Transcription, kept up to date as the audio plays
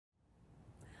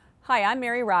Hi, I'm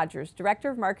Mary Rogers,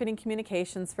 Director of Marketing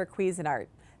Communications for Cuisinart.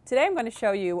 Today I'm going to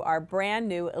show you our brand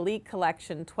new Elite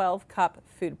Collection 12-cup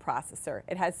food processor.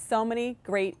 It has so many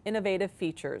great innovative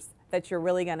features that you're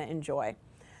really going to enjoy.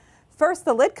 First,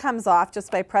 the lid comes off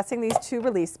just by pressing these two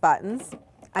release buttons,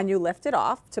 and you lift it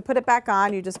off. To put it back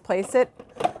on, you just place it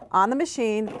on the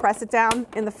machine, press it down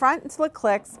in the front until it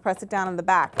clicks, press it down in the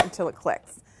back until it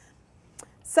clicks.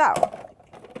 So,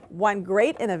 one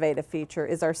great innovative feature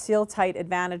is our Seal-Tight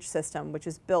Advantage system, which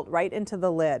is built right into the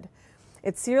lid.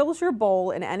 It seals your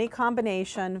bowl in any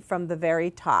combination from the very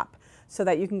top so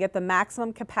that you can get the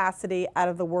maximum capacity out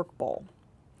of the work bowl.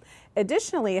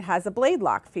 Additionally, it has a blade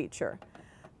lock feature.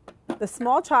 The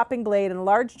small chopping blade and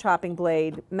large chopping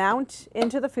blade mount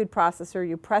into the food processor,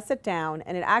 you press it down,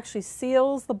 and it actually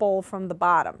seals the bowl from the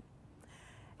bottom.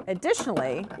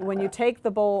 Additionally, when you take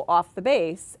the bowl off the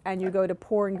base and you go to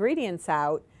pour ingredients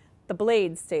out, the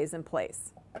blade stays in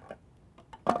place.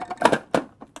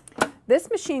 This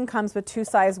machine comes with two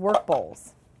size work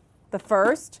bowls. The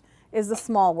first is the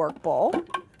small work bowl,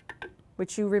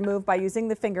 which you remove by using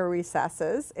the finger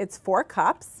recesses. It's 4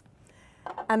 cups.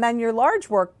 And then your large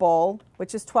work bowl,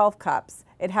 which is 12 cups.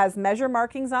 It has measure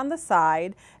markings on the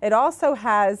side. It also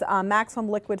has maximum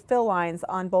liquid fill lines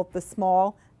on both the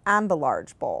small and the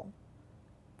large bowl.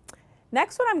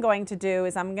 Next, what I'm going to do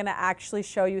is I'm going to actually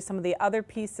show you some of the other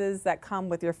pieces that come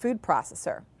with your food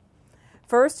processor.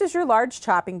 First is your large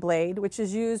chopping blade, which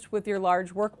is used with your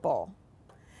large work bowl.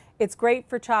 It's great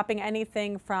for chopping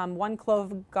anything from 1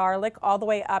 clove of garlic all the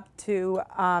way up to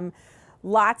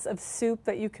lots of soup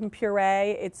that you can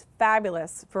puree. It's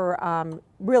fabulous for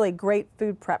really great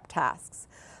food prep tasks.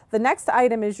 The next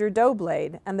item is your dough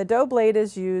blade, and the dough blade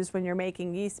is used when you're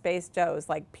making yeast-based doughs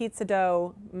like pizza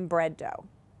dough and bread dough.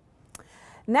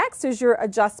 Next is your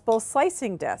adjustable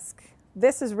slicing disc.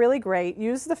 This is really great.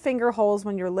 Use the finger holes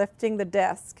when you're lifting the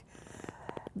disc.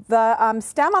 The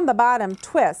stem on the bottom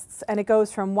twists, and it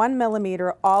goes from 1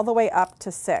 millimeter all the way up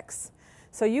to 6.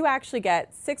 So you actually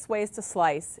get 6 ways to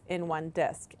slice in one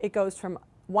disc. It goes from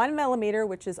 1 millimeter,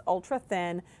 which is ultra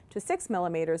thin, to 6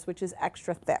 millimeters, which is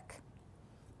extra thick.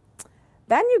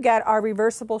 Then you get our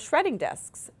reversible shredding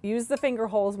discs. Use the finger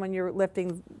holes when you're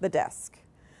lifting the disc.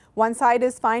 One side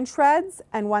is fine shreds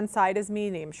and one side is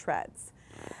medium shreds.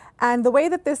 And the way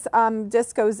that this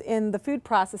disc goes in the food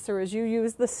processor is you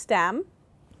use the stem,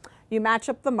 you match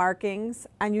up the markings,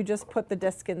 and you just put the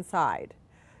disc inside.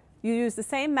 You use the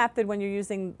same method when you're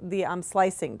using the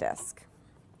slicing disc.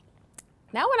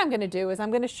 Now what I'm going to do is I'm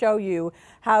going to show you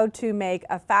how to make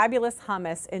a fabulous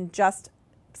hummus in just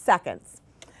seconds.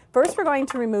 First, we're going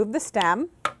to remove the stem.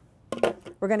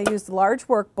 We're going to use the large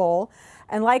work bowl.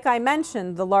 And like I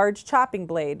mentioned, the large chopping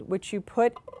blade, which you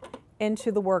put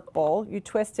into the work bowl, you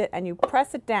twist it and you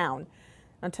press it down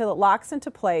until it locks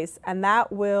into place, and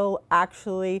that will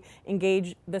actually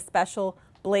engage the special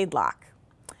blade lock.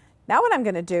 Now what I'm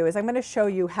going to do is I'm going to show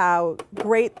you how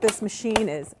great this machine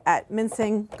is at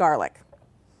mincing garlic.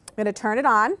 I'm going to turn it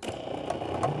on.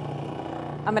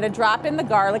 I'm going to drop in the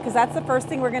garlic because that's the first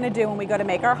thing we're going to do when we go to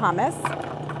make our hummus.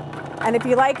 And if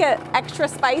you like it extra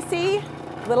spicy,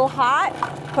 a little hot,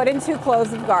 put in 2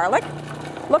 cloves of garlic.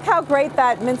 Look how great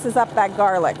that minces up that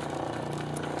garlic.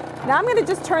 Now I'm going to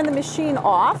just turn the machine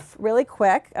off really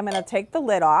quick. I'm going to take the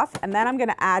lid off, and then I'm going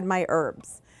to add my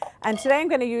herbs. And today I'm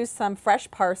going to use some fresh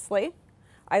parsley.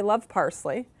 I love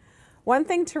parsley. One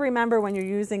thing to remember when you're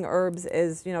using herbs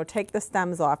is, take the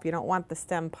stems off. You don't want the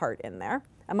stem part in there.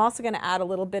 I'm also going to add a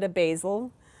little bit of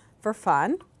basil for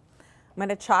fun. I'm going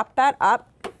to chop that up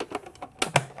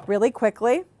really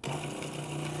quickly.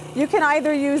 You can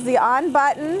either use the on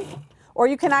button or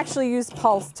you can actually use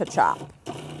pulse to chop.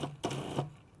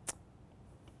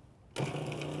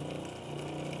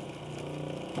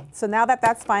 So now that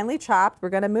that's finally chopped, we're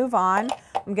going to move on.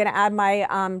 I'm going to add my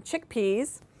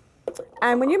chickpeas.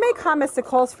 And when you make hummus, it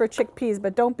calls for chickpeas,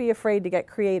 but don't be afraid to get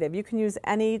creative. You can use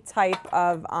any type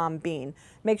of bean.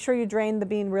 Make sure you drain the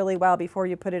bean really well before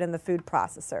you put it in the food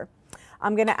processor.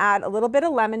 I'm going to add a little bit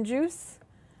of lemon juice.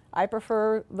 I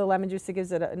prefer the lemon juice. It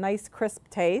gives it a nice crisp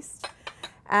taste.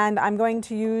 And I'm going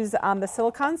to use the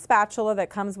silicone spatula that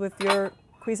comes with your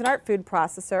Cuisinart food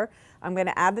processor. I'm going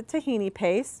to add the tahini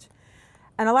paste.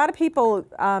 And a lot of people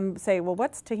say, well,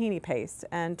 what's tahini paste?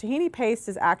 And tahini paste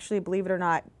is actually, believe it or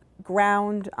not,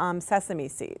 ground sesame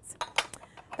seeds.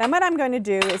 Then what I'm going to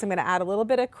do is I'm going to add a little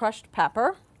bit of crushed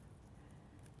pepper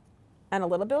and a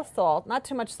little bit of salt. Not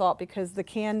too much salt because the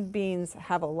canned beans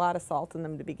have a lot of salt in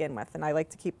them to begin with, and I like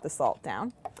to keep the salt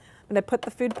down. I'm going to put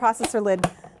the food processor lid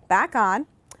back on.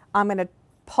 I'm going to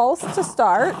pulse to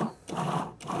start,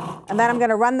 and then I'm going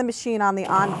to run the machine on the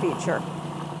on feature.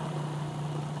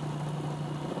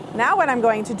 Now what I'm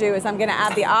going to do is I'm going to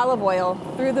add the olive oil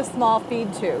through the small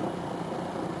feed tube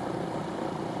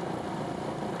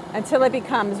until it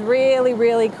becomes really,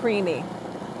 really creamy.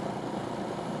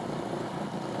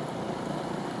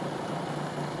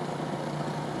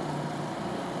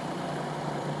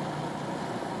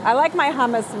 I like my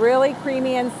hummus really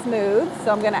creamy and smooth,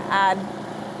 so I'm going to add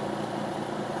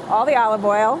all the olive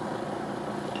oil.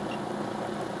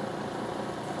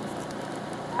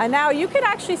 And now you could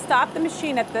actually stop the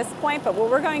machine at this point, but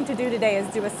what we're going to do today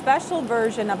is do a special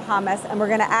version of hummus, and we're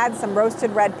going to add some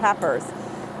roasted red peppers.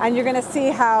 And you're going to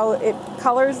see how it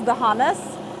colors the hummus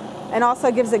and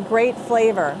also gives a great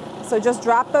flavor. So just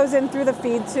drop those in through the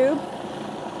feed tube.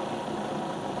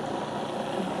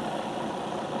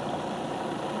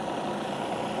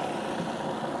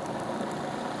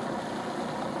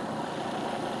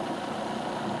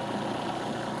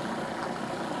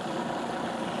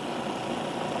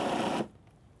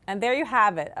 And there you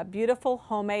have it, a beautiful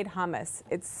homemade hummus.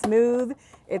 It's smooth,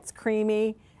 it's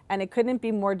creamy, and it couldn't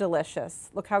be more delicious.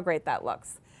 Look how great that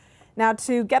looks. Now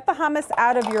to get the hummus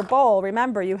out of your bowl,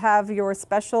 remember you have your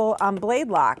special blade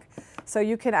lock. So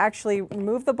you can actually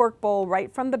remove the work bowl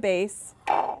right from the base,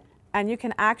 and you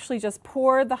can actually just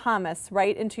pour the hummus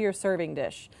right into your serving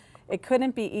dish. It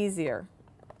couldn't be easier.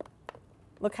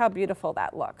 Look how beautiful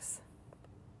that looks.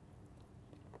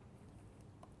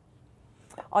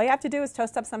 All you have to do is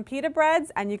toast up some pita breads,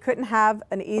 and you couldn't have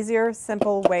an easier,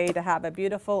 simple way to have a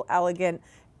beautiful, elegant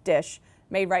dish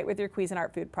made right with your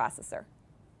Cuisinart food processor.